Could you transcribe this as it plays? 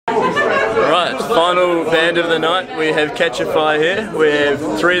Final band of the night, we have KATCHAFIRE here. We have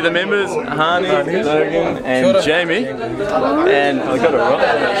 3 of the members, Hani, Logan and Jamie. And I got it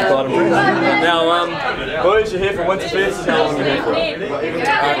right. Now, boys, you're here for Winterfest. How long are you here for?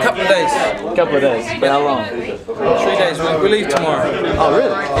 A couple of days. A couple of days. But how long? 3 days. We leave tomorrow. Oh, really?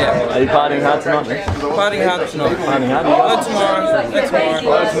 Yeah. Are you partying hard tonight, man? Partying hard tonight. Partying hard? No tomorrow. No tomorrow.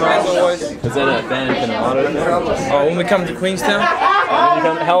 As always. Is that a band kind of motto? Oh, when we come to Queenstown?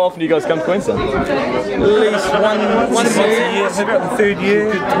 How often do you guys come to Queenstown? At least once a year. It's about the 3rd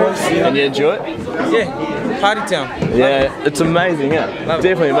year. And you enjoy it? Yeah, party town. Yeah, it's amazing. Yeah,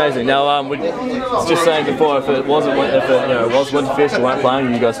 definitely amazing. Now, we was just saying before, if it was Winterfest, you weren't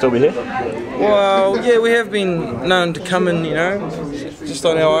playing, you guys still be here? Well, yeah, we have been known to come in, you know, just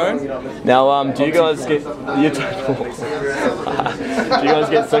on our own. Now, do you guys get do you guys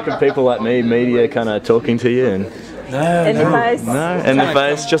get sick of people like me, media, kind of talking to you and? No, in the face. No, in the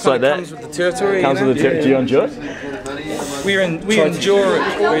face, just like that. Comes with the territory. Comes with the territory. Do you enjoy it? We endure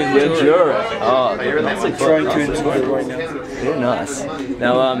it. We endure it. Oh, that's a Trying to enjoy it right now. very nice.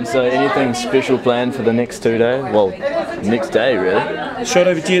 Now, so anything special planned for the next 2 days? Well, next day, really. Shot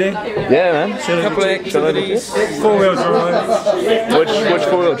over to you then? Yeah, man. A couple of activities. 4-wheel drive. Which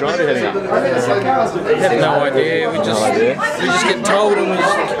 4-wheel drive are you heading up? I have no idea. We just get told and we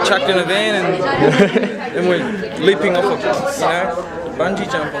just chucked in a van and we're leaping off a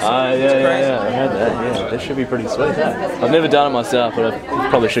bungee jump or something. Yeah, I heard that. Yeah, that should be pretty sweet. I've never done it myself, but I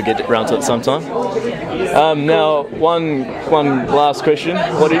probably should get around to it sometime. Now, one last question.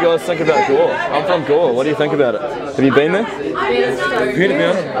 What do you guys think about Gore? I'm from Gore. What do you think about it? Have you been there? I've heard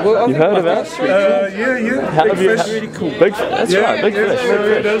about it. Well, You've heard about it? Yeah. Big fish. Really cool. Big, that's right, big fish.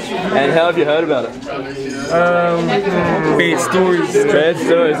 Big fish. And how have you heard about it? Bad stories. Bad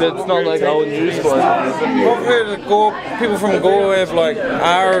stories. It's not like old news for it. I've heard of Gore, people from Gore have like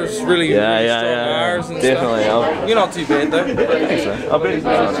R's, really strong R's and definitely. stuff. You're not too bad though. I think so. I don't really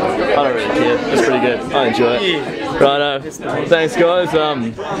care. It's pretty good. I enjoy it. Yeah. Righto. Thanks, guys.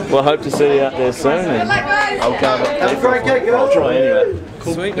 We'll hope to see you out there soon. And I'll try anyway.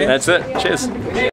 Sweet, man. That's it. Cheers.